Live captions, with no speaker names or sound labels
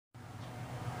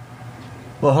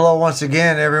Well, hello once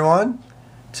again, everyone.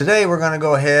 Today we're going to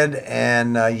go ahead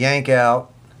and yank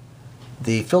out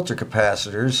the filter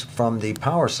capacitors from the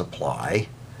power supply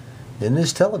in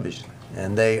this television.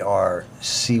 And they are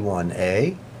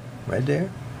C1A, right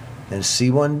there, and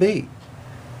C1B.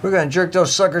 We're going to jerk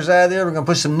those suckers out of there. We're going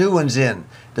to put some new ones in.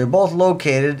 They're both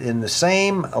located in the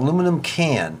same aluminum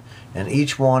can, and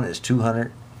each one is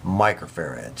 200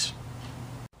 microfarads.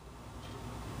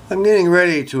 I'm getting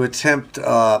ready to attempt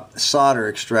solder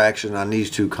extraction on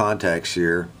these two contacts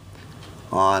here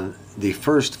on the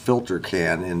first filter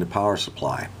can in the power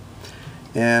supply.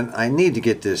 And I need to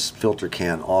get this filter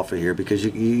can off of here because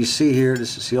you see here,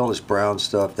 see all this brown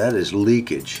stuff? That is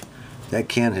leakage. That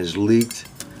can has leaked,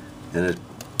 and it's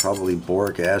probably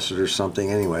boric acid or something.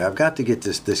 Anyway, I've got to get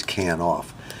this can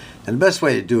off. And the best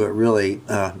way to do it, really,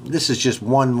 this is just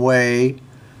one way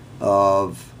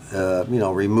of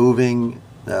removing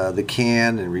the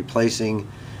can and replacing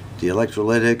the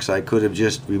electrolytics. I could have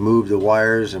just removed the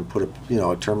wires and put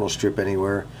a terminal strip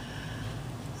anywhere.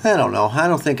 I don't know. I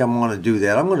don't think I'm going to do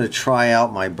that. I'm going to try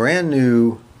out my brand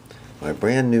new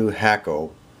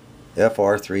Hako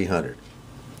FR300.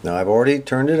 Now I've already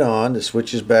turned it on. The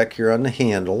switch is back here on the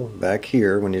handle. Back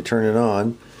here, when you turn it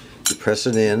on, you press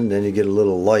it in, and then you get a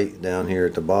little light down here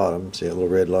at the bottom. See that little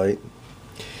red light?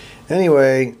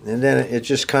 Anyway, and then it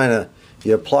just kind of,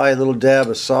 you apply a little dab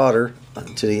of solder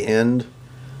to the end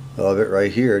of it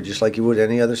right here, just like you would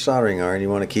any other soldering iron. You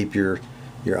want to keep your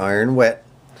iron wet.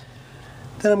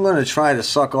 Then I'm going to try to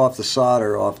suck off the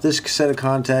solder off this set of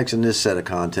contacts and this set of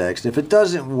contacts. And if it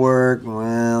doesn't work,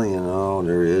 well,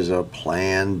 there is a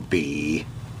plan B.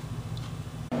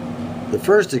 The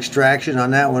first extraction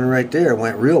on that one right there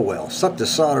went real well. Sucked the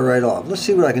solder right off. Let's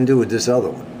see what I can do with this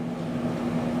other one.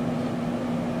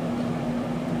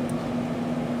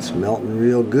 It's melting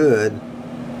real good.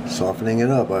 Softening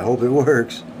it up. I hope it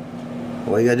works.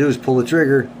 All you gotta do is pull the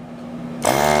trigger.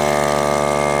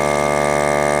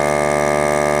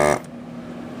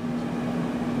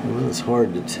 Well, it's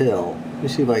hard to tell. Let me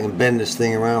see if I can bend this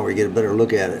thing around where you get a better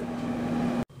look at it.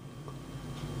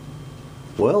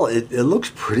 Well, it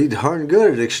looks pretty darn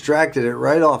good. It extracted it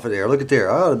right off of there. Look at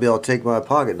there. I ought to be able to take my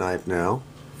pocket knife now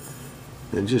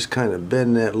and just kind of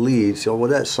bend that lead. So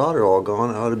with that solder all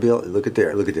gone, I ought to be able to, look at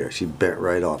there. She bent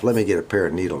right off. Let me get a pair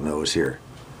of needle nose here.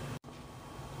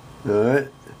 Alright,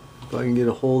 if I can get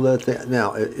a hold of that thing.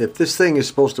 Now, if this thing is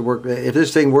supposed to work, if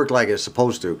this thing worked like it's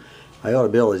supposed to, I ought to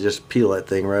be able to just peel that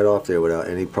thing right off there without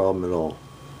any problem at all.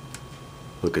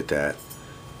 Look at that.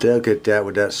 Look at that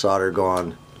with that solder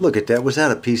gone. Look at that. Was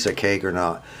that a piece of cake or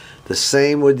not? The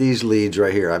same with these leads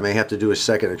right here. I may have to do a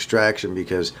second extraction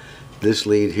because this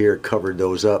lead here covered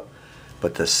those up.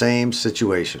 But the same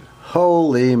situation.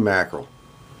 Holy mackerel.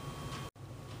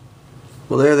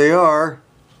 Well, there they are.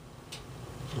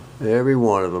 Every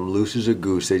one of them loose as a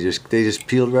goose. They just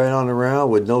peeled right on around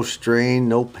with no strain,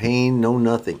 no pain, no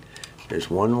nothing.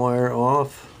 There's one wire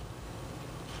off.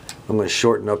 I'm going to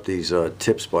shorten up these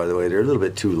tips, by the way. They're a little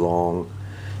bit too long.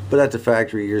 But at the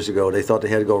factory years ago, they thought they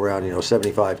had to go around,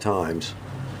 75 times.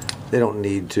 They don't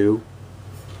need to.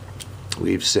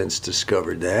 We've since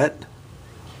discovered that.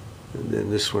 And then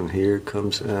this one here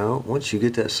comes out. Once you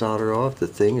get that solder off, the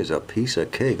thing is a piece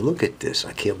of cake. Look at this.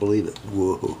 I can't believe it.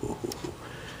 Whoa.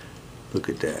 Look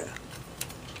at that.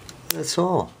 That's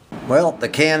all. Well, the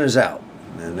can is out.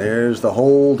 And there's the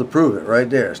hole to prove it right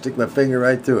there. Stick my finger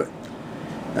right through it.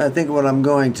 I think what I'm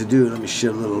going to do, let me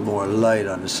shed a little more light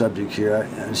on the subject here.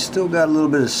 I still got a little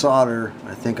bit of solder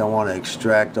I think I want to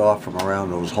extract off from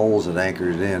around those holes that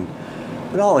anchored it in.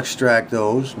 But I'll extract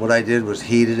those. What I did was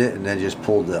heated it and then just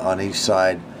pulled on each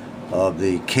side of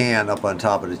the can up on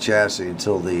top of the chassis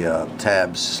until the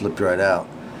tabs slipped right out.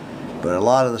 But a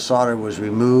lot of the solder was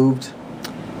removed.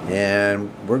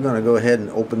 And we're going to go ahead and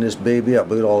open this baby up.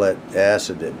 Look at all that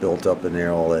acid that built up in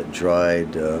there, all that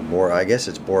dried, I guess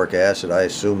it's boric acid. I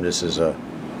assume this is I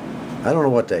don't know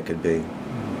what that could be.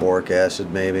 Boric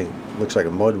acid maybe. Looks like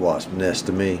a mud wasp nest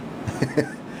to me.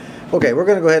 Okay, we're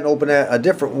going to go ahead and open that a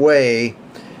different way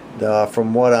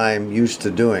from what I'm used to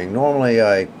doing. Normally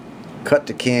I cut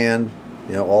the can,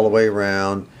 all the way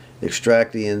around,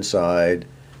 extract the inside,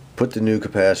 put the new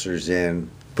capacitors in,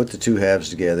 put the two halves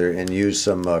together, and use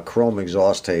some chrome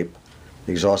exhaust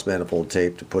manifold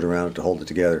tape to put around it to hold it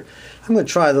together. I'm going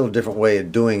to try a little different way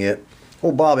of doing it.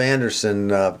 Old Bob Anderson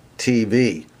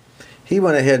TV, he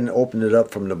went ahead and opened it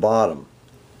up from the bottom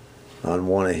on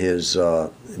one of his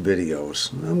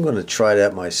videos. I'm going to try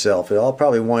that myself. I'll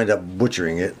probably wind up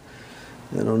butchering it.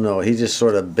 I don't know. He just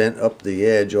sort of bent up the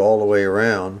edge all the way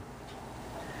around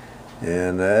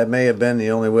And that may have been the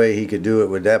only way he could do it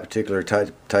with that particular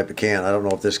type of can. I don't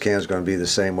know if this can is going to be the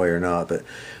same way or not, but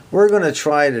we're going to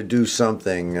try to do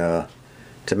something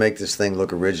to make this thing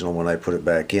look original when I put it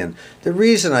back in. The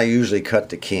reason I usually cut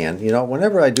the can, you know,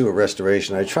 whenever I do a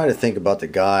restoration, I try to think about the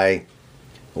guy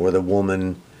or the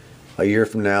woman a year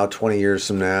from now, 20 years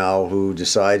from now, who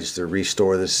decides to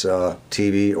restore this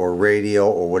TV or radio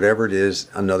or whatever it is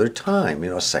another time,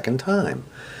 you know, a second time.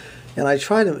 And I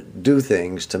try to do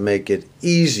things to make it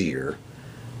easier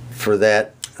for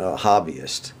that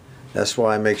hobbyist. That's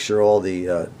why I make sure all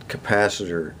the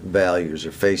capacitor values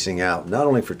are facing out, not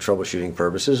only for troubleshooting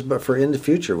purposes, but for in the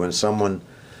future when someone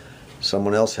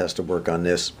else has to work on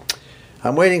this.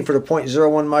 I'm waiting for the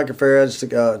 0.01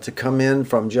 microfarads to come in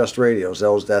from Just Radios.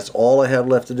 That's all I have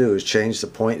left to do is change the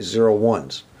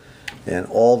 0.01s. And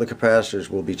all the capacitors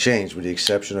will be changed with the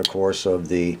exception, of course, of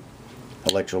the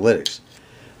electrolytics.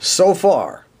 So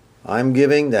far, I'm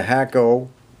giving the Hakko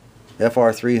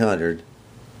FR300,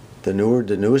 the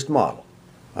newest model,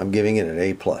 I'm giving it an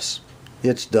A+.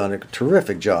 It's done a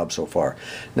terrific job so far.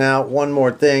 Now, one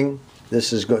more thing.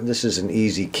 This is an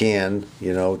easy can,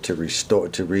 you know, to restore,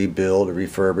 to rebuild, or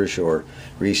refurbish, or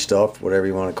restuff, whatever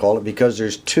you want to call it, because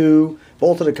there's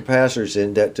both of the capacitors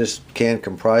in that this can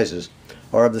comprises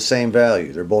are of the same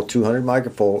value. They're both 200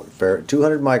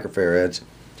 microfarads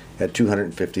at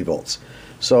 250 volts.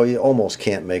 So you almost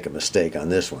can't make a mistake on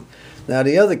this one. Now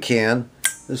the other can,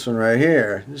 this one right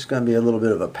here, this is going to be a little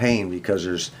bit of a pain because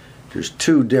there's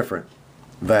two different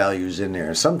values in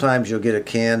there. Sometimes you'll get a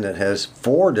can that has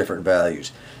 4 different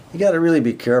values. You got to really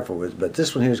be careful with, but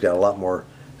this one here's got a lot more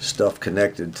stuff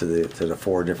connected to the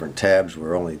 4 different tabs,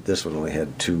 where this one only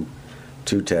had two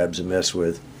tabs to mess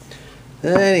with.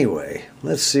 Anyway,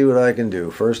 let's see what I can do.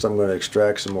 First I'm going to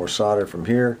extract some more solder from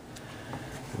here,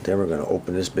 and then we're going to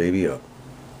open this baby up.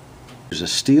 There's a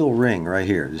steel ring right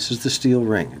here. This is the steel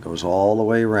ring. It goes all the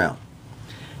way around.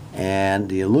 And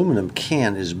the aluminum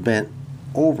can is bent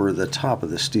over the top of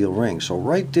the steel ring. So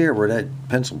right there where that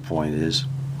pencil point is,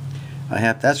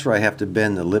 that's where I have to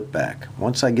bend the lip back.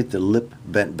 Once I get the lip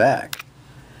bent back,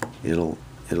 it'll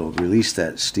release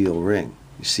that steel ring.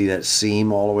 You see that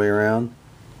seam all the way around?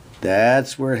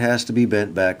 That's where it has to be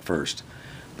bent back first.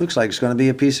 Looks like it's going to be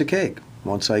a piece of cake.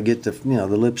 Once I get the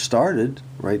lip started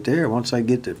right there, once I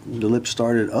get the lip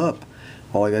started up,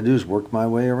 all I got to do is work my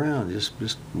way around.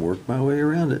 Just work my way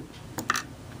around it.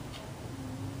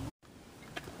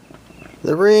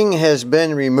 The ring has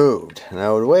been removed.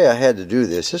 Now the way I had to do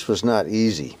this was not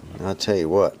easy. I'll tell you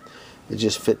what, it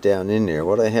just fit down in there.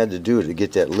 What I had to do to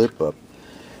get that lip up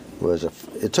was,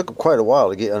 it took quite a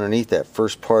while to get underneath that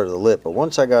first part of the lip, but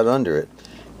once I got under it,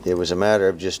 it was a matter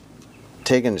of just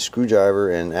taking the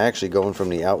screwdriver and actually going from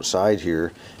the outside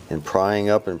here and prying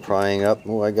up and prying up.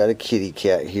 Oh, I got a kitty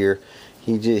cat here.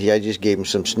 I just gave him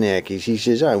some snackies. He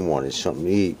says, I wanted something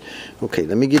to eat. Okay,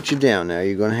 let me get you down now.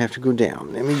 You're going to have to go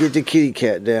down. Let me get the kitty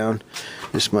cat down.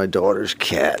 This is my daughter's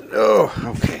cat.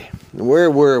 Oh, okay. Where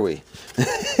were we?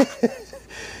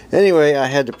 Anyway, I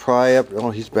had to pry up.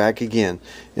 Oh, he's back again.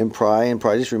 And pry and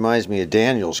pry. This reminds me of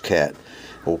Daniel's cat.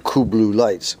 Old Cool Blue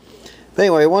Lights. But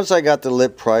anyway, once I got the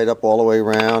lip pried up all the way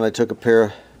around, I took a pair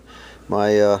of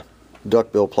my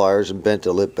duckbill pliers and bent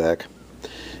the lip back.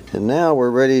 And now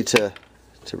we're ready to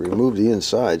remove the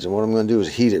insides. And what I'm going to do is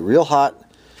heat it real hot.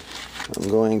 I'm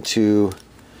going to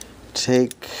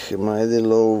take my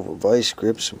little old vice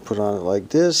grips and put on it like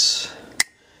this.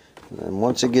 And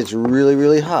once it gets really,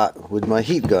 really hot with my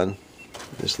heat gun,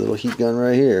 this little heat gun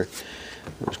right here,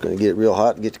 I'm just going to get it real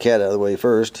hot and get the cat out of the way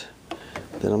first.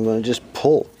 Then I'm going to just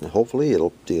pull. And hopefully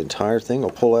the entire thing will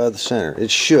pull out of the center.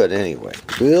 It should anyway.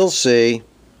 We'll see.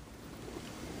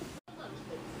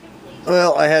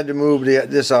 Well, I had to move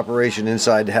this operation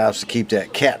inside the house to keep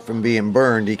that cat from being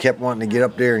burned. He kept wanting to get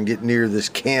up there and get near this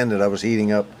can that I was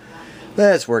heating up.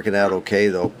 That's working out okay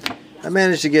though. I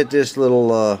managed to get this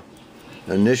little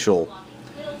initial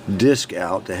disc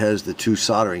out that has the 2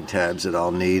 soldering tabs that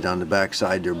I'll need. On the back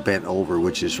side they're bent over,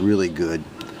 which is really good.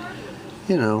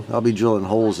 You know, I'll be drilling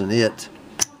holes in it.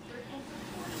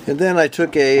 And then I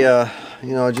took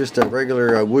just a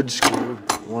regular wood screw,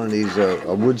 one of these,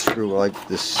 a wood screw like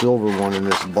this silver one in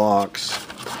this box.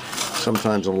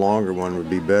 Sometimes a longer one would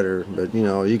be better, but you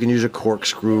know, you can use a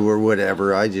corkscrew or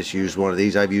whatever. I just used one of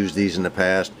these. I've used these in the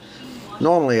past.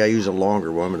 Normally I use a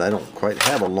longer one, but I don't quite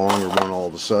have a longer one all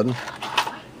of a sudden.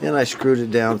 And I screwed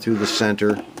it down through the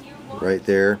center right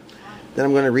there. Then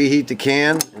I'm going to reheat the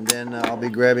can, and then I'll be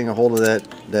grabbing a hold of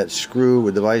that screw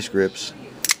with the vice grips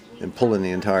and pulling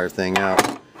the entire thing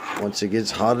out once it gets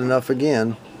hot enough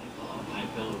again.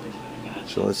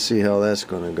 So let's see how that's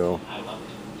going to go.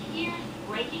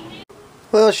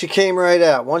 Well, she came right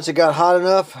out. Once it got hot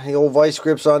enough, the old vice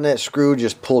grips on that screw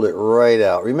just pulled it right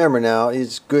out. Remember now,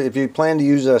 it's good if you plan to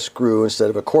use a screw instead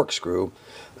of a corkscrew,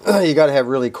 you got to have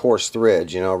really coarse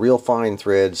threads. You know, real fine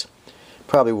threads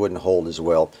probably wouldn't hold as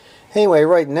well. Anyway,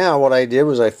 right now what I did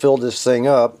was I filled this thing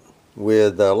up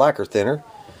with lacquer thinner,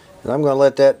 and I'm going to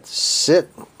let that sit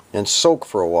and soak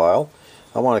for a while.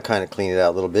 I want to kind of clean it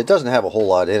out a little bit. It doesn't have a whole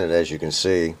lot in it, as you can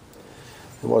see.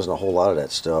 There wasn't a whole lot of that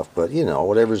stuff, but you know,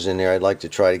 whatever's in there, I'd like to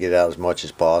try to get out as much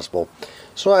as possible.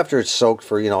 So after it's soaked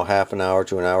for, you know, half an hour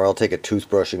to an hour, I'll take a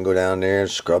toothbrush and go down there and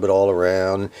scrub it all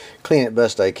around, clean it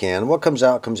best I can. What comes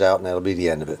out, and that'll be the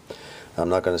end of it. I'm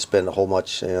not going to spend a whole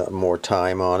much more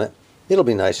time on it. It'll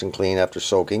be nice and clean after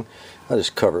soaking. I'll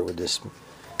just cover it with this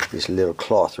little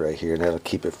cloth right here, and that'll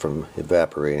keep it from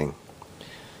evaporating.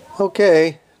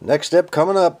 Okay, next step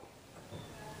coming up.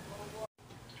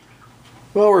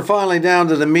 Well, we're finally down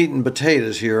to the meat and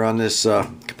potatoes here on this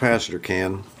capacitor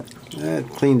can. It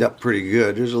cleaned up pretty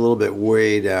good. There's a little bit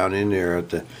way down in there at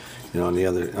the, you know,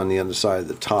 on the other side of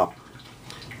the top.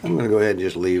 I'm going to go ahead and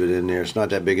just leave it in there. It's not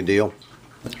that big a deal.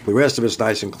 The rest of it's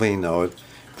nice and clean though. It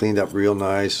cleaned up real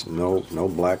nice. No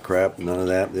black crap, none of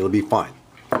that. It'll be fine.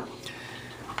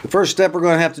 The first step we're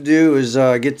going to have to do is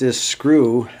get this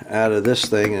screw out of this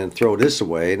thing and throw this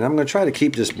away. And I'm going to try to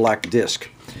keep this black disc.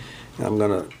 I'm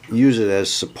going to use it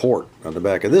as support on the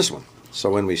back of this one. So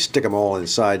when we stick them all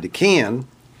inside the can,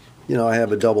 you know, I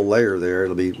have a double layer there.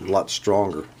 It'll be a lot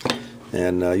stronger.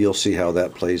 And you'll see how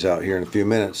that plays out here in a few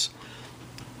minutes.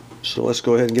 So let's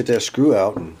go ahead and get that screw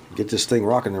out and get this thing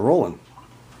rocking and rolling.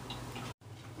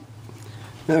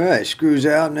 Alright, screws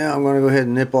out. Now I'm going to go ahead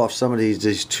and nip off some of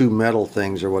these two metal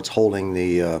things, or what's holding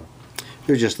the,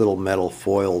 they're just little metal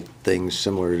foil things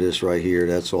similar to this right here.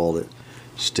 That's all that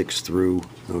sticks through.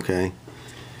 Okay,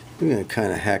 I'm going to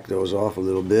kind of hack those off a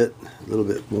little bit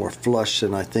more flush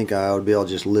than I think I would be. I'll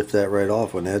just lift that right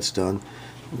off when that's done.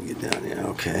 Let me get down here.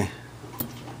 Okay.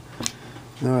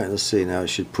 Alright, let's see. Now it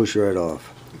should push right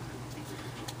off.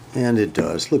 And it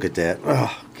does. Look at that.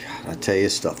 Oh, God, I tell you,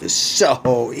 stuff is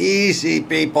so easy,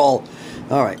 people.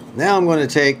 Alright, now I'm going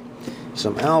to take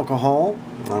some alcohol.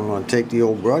 I'm going to take the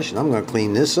old brush and I'm going to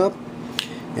clean this up.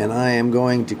 And I am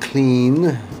going to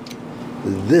clean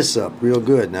this up real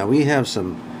good. Now we have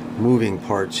some moving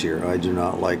parts here. I do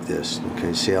not like this.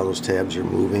 Okay, see how those tabs are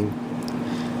moving?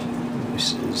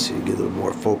 Let's see, get a little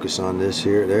more focus on this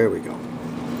here. There we go.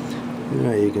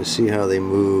 Alright, you can see how they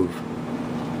move.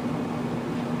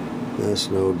 That's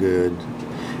no good.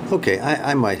 Okay,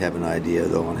 I might have an idea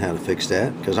though on how to fix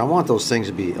that, because I want those things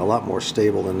to be a lot more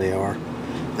stable than they are.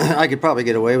 I could probably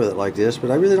get away with it like this,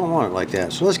 but I really don't want it like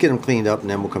that. So let's get them cleaned up and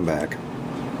then we'll come back.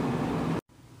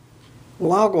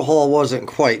 Well, alcohol wasn't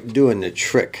quite doing the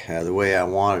trick the way I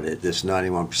wanted it, this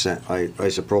 91%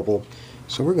 isopropyl.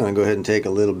 So we're going to go ahead and take a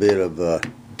little bit of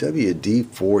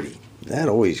WD-40.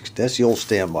 That's the old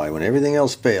standby. When everything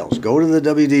else fails, go to the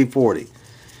WD-40.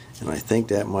 And I think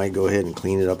that might go ahead and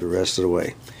clean it up the rest of the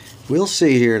way. We'll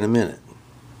see here in a minute.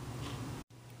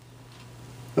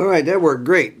 Alright, that worked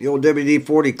great. The old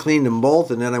WD-40 cleaned them both,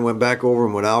 and then I went back over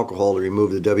them with alcohol to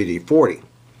remove the WD-40.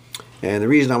 And the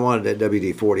reason I wanted that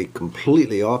WD-40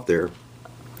 completely off there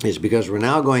is because we're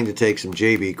now going to take some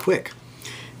JB Quick.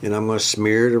 And I'm going to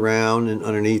smear it around and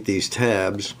underneath these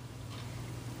tabs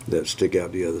that stick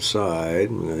out the other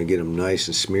side. We're going to get them nice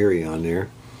and smeary on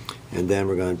there. And then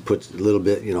we're going to put a little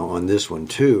bit, you know, on this one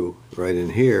too, right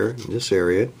in here, in this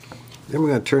area. Then we're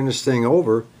going to turn this thing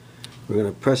over. We're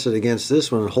going to press it against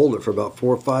this one and hold it for about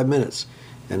 4 or 5 minutes.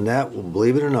 And that will,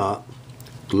 believe it or not,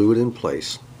 glue it in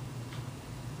place.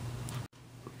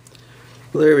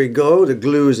 Well, there we go. The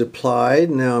glue is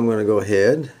applied. Now I'm going to go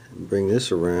ahead and bring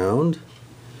this around.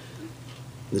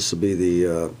 This will be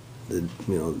the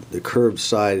curved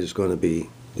side is going to be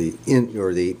the in,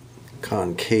 or the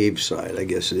concave side, I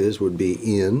guess it is, would be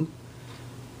in.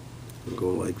 We'll go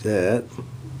like that.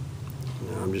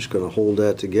 Now I'm just going to hold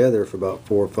that together for about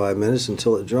 4 or 5 minutes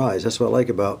until it dries. That's what I like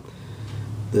about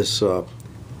this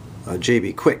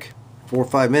JB Quick. 4 or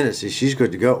 5 minutes, she's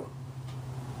good to go.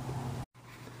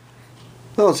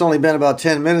 Well, it's only been about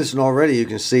 10 minutes and already you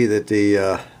can see that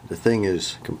the thing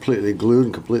is completely glued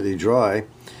and completely dry.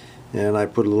 And I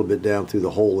put a little bit down through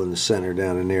the hole in the center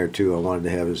down in there too. I wanted to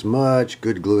have as much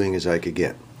good gluing as I could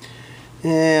get.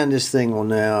 And this thing will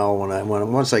now,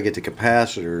 once I get the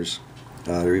capacitors,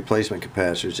 the replacement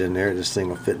capacitors in there, this thing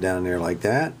will fit down there like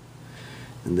that.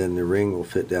 And then the ring will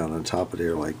fit down on top of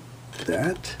there like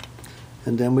that.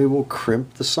 And then we will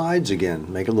crimp the sides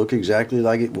again, make it look exactly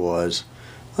like it was.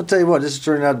 I'll tell you what, this has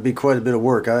turned out to be quite a bit of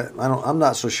work. I'm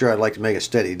not so sure I'd like to make a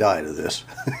steady diet of this.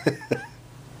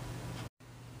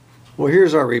 Well,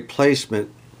 here's our replacement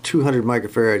 200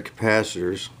 microfarad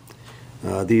capacitors.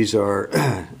 These are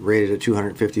rated at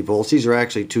 250 volts. These are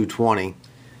actually 220.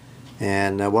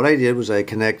 And what I did was I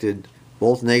connected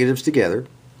both negatives together.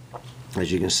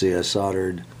 As you can see, I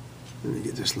soldered, let me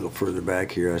get this a little further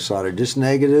back here, I soldered this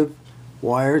negative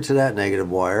wire to that negative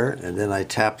wire, and then I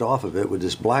tapped off of it with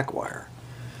this black wire.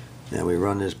 And we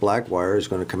run this black wire, is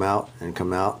going to come out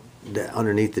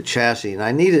underneath the chassis. And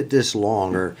I need it this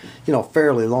long, or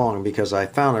fairly long, because I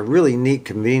found a really neat,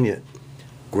 convenient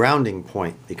grounding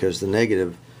point, because the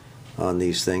negative on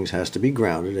these things has to be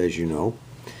grounded, as you know.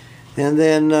 And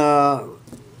then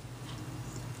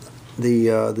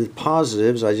the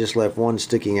positives, I just left one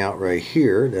sticking out right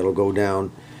here. That'll go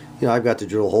down. I've got to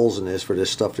drill holes in this for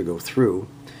this stuff to go through,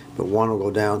 but one will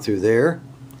go down through there,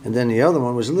 and then the other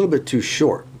one was a little bit too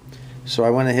short. So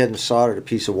I went ahead and soldered a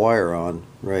piece of wire on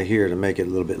right here to make it a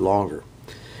little bit longer.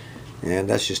 And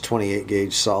that's just 28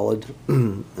 gauge solid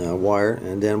wire.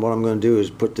 And then what I'm going to do is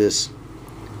put this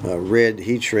red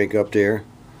heat shrink up there.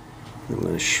 I'm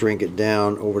going to shrink it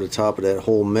down over the top of that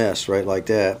whole mess, right like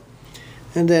that.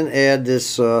 And then add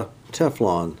this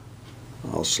Teflon.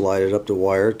 I'll slide it up the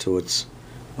wire till it's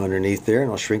underneath there, and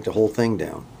I'll shrink the whole thing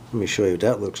down. Let me show you what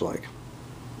that looks like.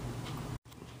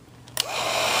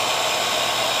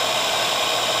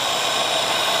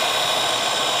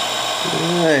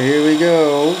 Alright, here we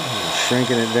go. I'm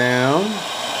shrinking it down.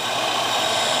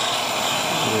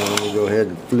 And let me go ahead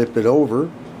and flip it over.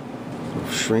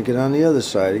 Shrink it on the other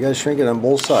side. You gotta shrink it on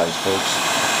both sides, folks.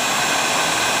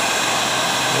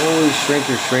 Always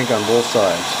shrink on both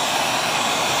sides.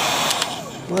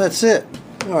 Well, that's it.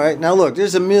 Alright, now look,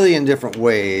 there's a million different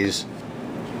ways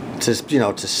to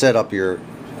set up your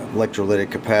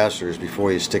electrolytic capacitors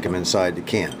before you stick them inside the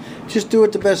can. Just do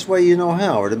it the best way you know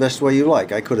how, or the best way you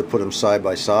like. I could have put them side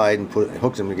by side and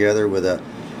hooked them together with a,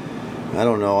 I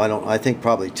don't know, I think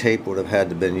probably tape would have had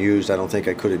to been used. I don't think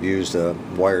I could have used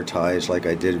wire ties like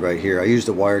I did right here. I used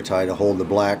a wire tie to hold the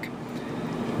black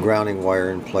grounding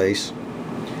wire in place,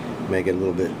 make it a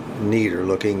little bit neater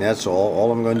looking. That's all.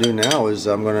 All I'm going to do now is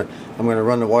I'm going to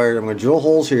run the wire. I'm going to drill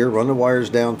holes here, run the wires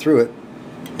down through it,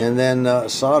 and then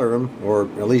solder them, or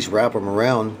at least wrap them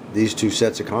around these two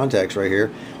sets of contacts right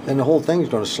here. And the whole thing is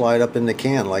going to slide up in the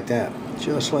can like that,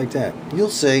 just like that. You'll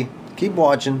see. Keep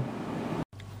watching.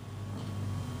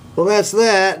 Well, that's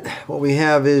that. What we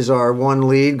have is our one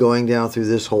lead going down through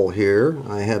this hole here.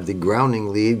 I have the grounding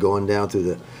lead going down through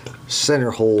the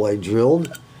center hole I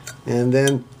drilled, and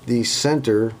then the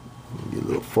center, get a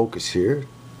little focus here,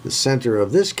 the center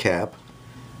of this cap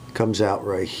comes out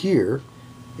right here,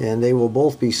 and they will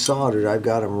both be soldered. I've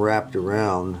got them wrapped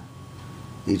around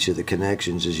each of the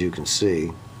connections, as you can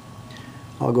see.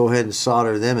 I'll go ahead and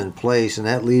solder them in place, and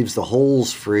that leaves the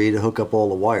holes free to hook up all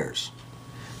the wires.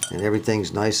 And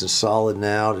everything's nice and solid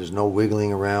now. There's no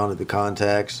wiggling around at the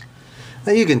contacts.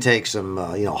 Now you can take some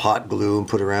hot glue and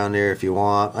put around there if you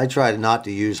want. I try not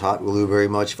to use hot glue very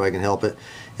much if I can help it.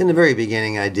 In the very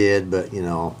beginning I did, but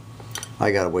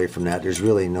I got away from that. There's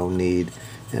really no need.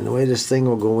 And the way this thing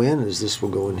will go in is this will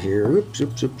go in here. Oops,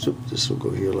 oops, oops, oops. This will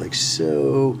go here like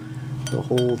so. The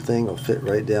whole thing will fit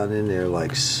right down in there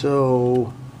like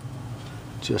so.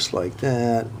 Just like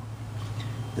that.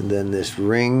 And then this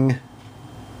ring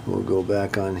will go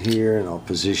back on here, and I'll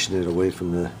position it away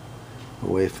from the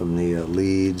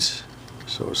leads,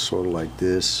 so it's sort of like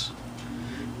this.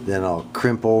 Then I'll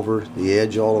crimp over the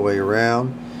edge all the way around,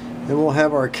 and we'll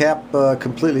have our cap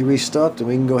completely restuffed, and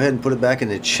we can go ahead and put it back in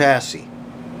the chassis.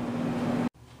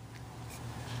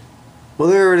 Well,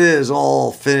 there it is,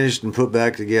 all finished and put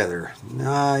back together.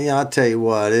 Yeah, I'll tell you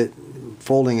what,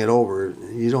 folding it over,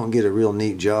 you don't get a real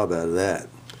neat job out of that.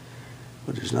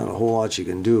 But there's not a whole lot you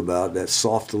can do about it. That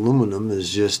soft aluminum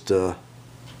is just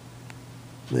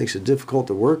makes it difficult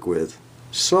to work with.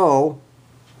 So,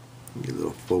 get a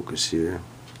little focus here.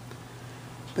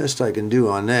 Best I can do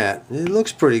on that. It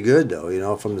looks pretty good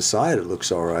though. From the side it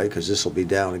looks alright, because this will be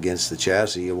down against the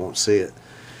chassis. You won't see it.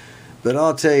 But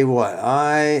I'll tell you what,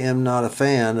 I am not a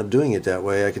fan of doing it that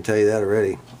way. I can tell you that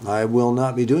already. I will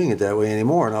not be doing it that way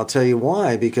anymore, and I'll tell you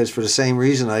why. Because for the same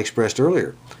reason I expressed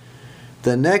earlier.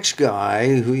 The next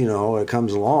guy who,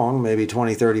 comes along, maybe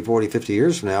 20, 30, 40, 50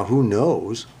 years from now, who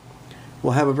knows,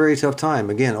 will have a very tough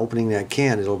time, again, opening that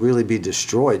can. It'll really be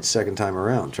destroyed second time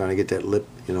around, trying to get that lip,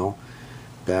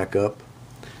 back up.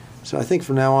 So I think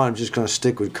from now on I'm just going to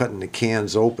stick with cutting the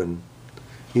cans open,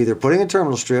 either putting a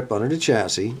terminal strip under the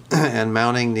chassis and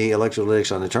mounting the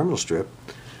electrolytics on the terminal strip,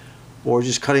 or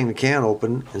just cutting the can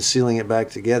open and sealing it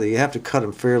back together. You have to cut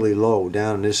them fairly low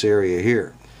down in this area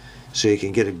here, so you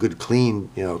can get a good cleaning.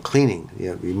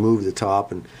 Remove the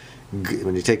top and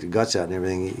when you take the guts out and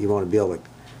everything, you want to be able to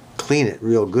clean it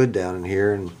real good down in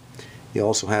here. And you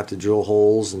also have to drill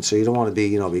holes, and so you don't want to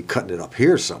be, be cutting it up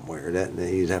here somewhere. That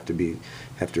you'd have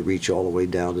to reach all the way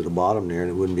down to the bottom there,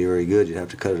 and it wouldn't be very good. You'd have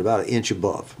to cut it about an inch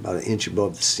above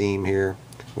the seam here,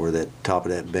 or that top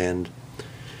of that bend.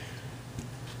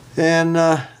 And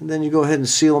then you go ahead and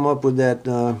seal them up with that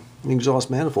exhaust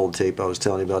manifold tape I was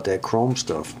telling you about, that chrome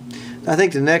stuff. I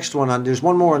think the next one, there's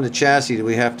one more on the chassis that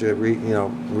we have to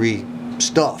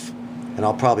re-stuff, and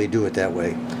I'll probably do it that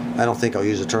way. I don't think I'll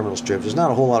use a terminal strip. There's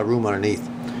not a whole lot of room underneath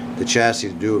the chassis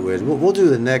to do it with. We'll do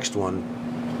the next one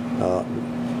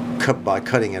by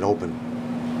cutting it open.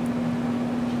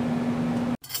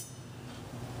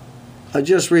 I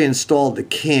just reinstalled the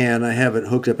can. I haven't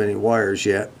hooked up any wires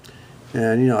yet.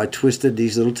 And I twisted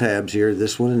these little tabs here,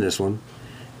 this one and this one,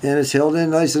 and it's held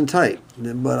in nice and tight.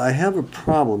 But I have a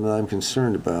problem that I'm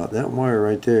concerned about. That wire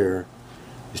right there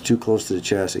is too close to the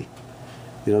chassis.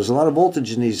 There's a lot of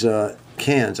voltage in these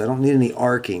cans. I don't need any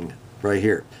arcing right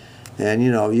here.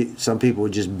 And some people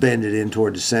would just bend it in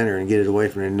toward the center and get it away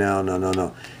from it.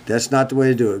 No. That's not the way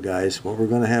to do it, guys. What we're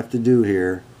going to have to do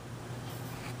here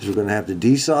is we're going to have to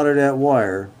desolder that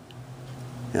wire,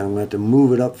 and I'm going to have to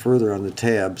move it up further on the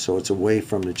tab so it's away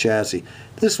from the chassis.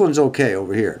 This one's okay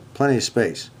over here, plenty of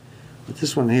space. But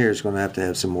this one here is going to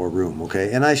have some more room,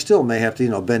 okay? And I still may have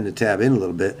to, bend the tab in a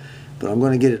little bit, but I'm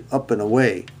going to get it up and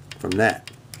away from that.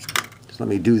 Just let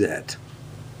me do that.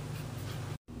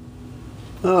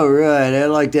 Alright, I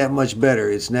like that much better.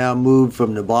 It's now moved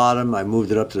from the bottom. I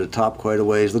moved it up to the top quite a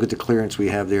ways. Look at the clearance we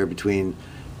have there between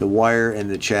the wire and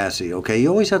the chassis. Okay, you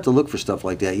always have to look for stuff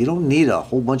like that. You don't need a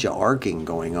whole bunch of arcing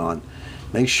going on.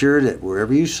 Make sure that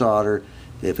wherever you solder,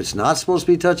 if it's not supposed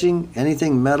to be touching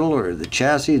anything metal or the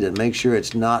chassis, then make sure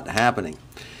it's not happening.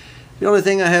 The only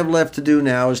thing I have left to do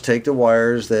now is take the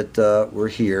wires that were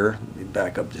here. Let me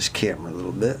back up this camera a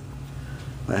little bit.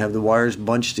 I have the wires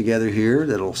bunched together here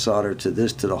that'll solder to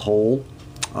the hole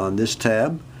on this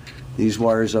tab. These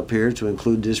wires up here to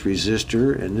include this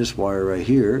resistor, and this wire right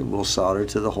here will solder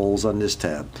to the holes on this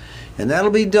tab. And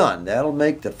that'll be done. That'll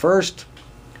make the first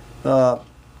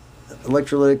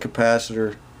electrolytic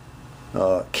capacitor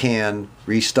can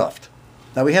restuffed.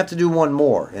 Now we have to do one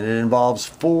more, and it involves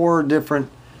 4 different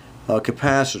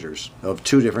capacitors of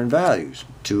 2 different values.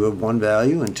 2 of one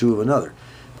value and 2 of another.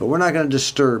 But we're not going to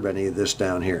disturb any of this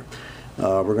down here.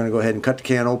 We're going to go ahead and cut the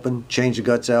can open, change the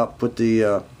guts out, put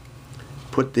the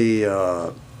new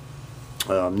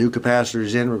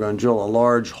capacitors in. We're going to drill a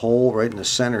large hole right in the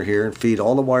center here and feed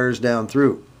all the wires down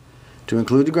through, to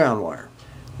include the ground wire.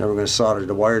 Now we're going to solder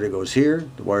the wire that goes here,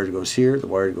 the wire that goes here, the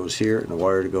wire that goes here, and the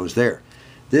wire that goes there.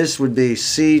 This would be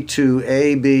C to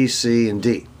A, B, C, and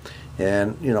D.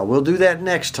 And we'll do that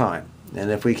next time.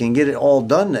 And if we can get it all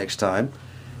done next time,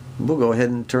 we'll go ahead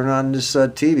and turn on this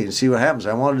TV and see what happens.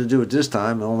 I wanted to do it this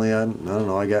time, only I don't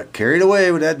know, I got carried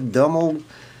away with that dumb old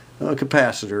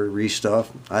capacitor restuff.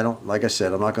 Like I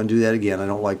said, I'm not going to do that again. I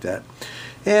don't like that.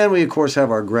 And we of course have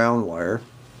our ground wire,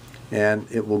 and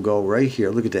it will go right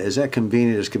here. Look at that. Is that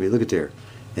convenient as can be? Look at there.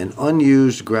 An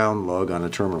unused ground lug on a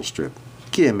terminal strip.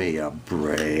 Give me a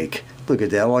break. Look at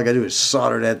that. All I got to do is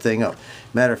solder that thing up.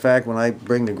 Matter of fact, when I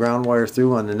bring the ground wire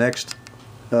through on the next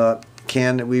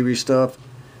can that we restuff,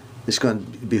 it's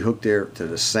going to be hooked there to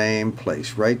the same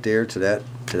place, right there to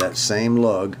that same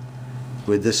lug,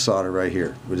 with this solder right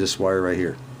here, with this wire right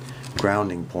here.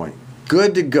 Grounding point.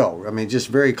 Good to go. I mean, just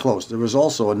very close. There was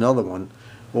also another one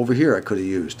over here I could have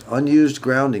used. Unused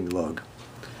grounding lug.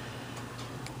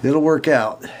 It'll work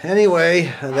out.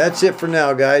 Anyway, that's it for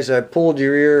now, guys. I pulled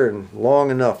your ear and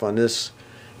long enough on this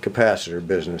capacitor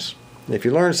business. If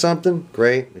you learned something,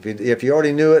 great. If you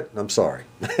already knew it, I'm sorry.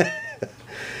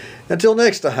 Until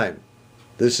next time,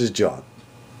 this is John.